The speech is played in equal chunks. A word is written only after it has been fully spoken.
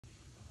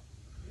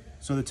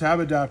So the tab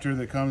adapter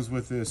that comes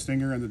with the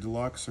Stinger and the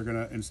Deluxe are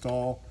gonna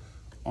install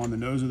on the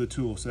nose of the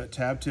tool. So that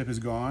tab tip is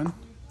gone.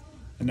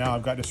 And now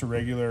I've got just a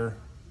regular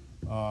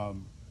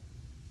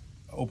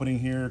opening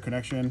here,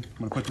 connection. I'm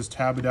gonna put this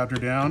tab adapter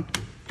down.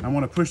 I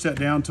wanna push that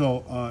down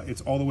till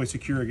it's all the way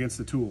secure against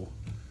the tool,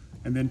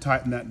 and then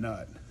tighten that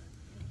nut,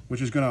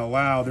 which is gonna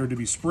allow there to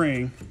be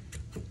spring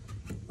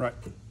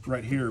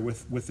right here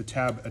with the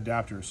tab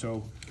adapter.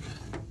 So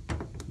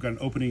we've got an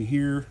opening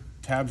here,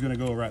 tab's gonna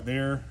go right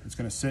there. It's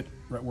gonna sit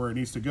right where it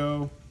needs to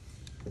go.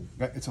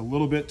 It's a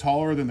little bit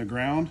taller than the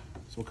ground,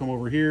 so we'll come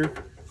over here.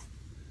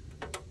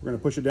 We're gonna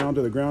push it down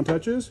to the ground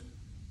touches.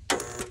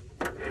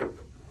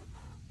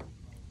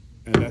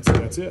 And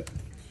that's it.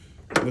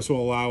 This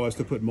will allow us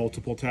to put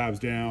multiple tabs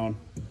down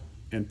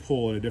and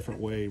pull in a different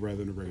way rather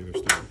than a regular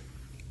style.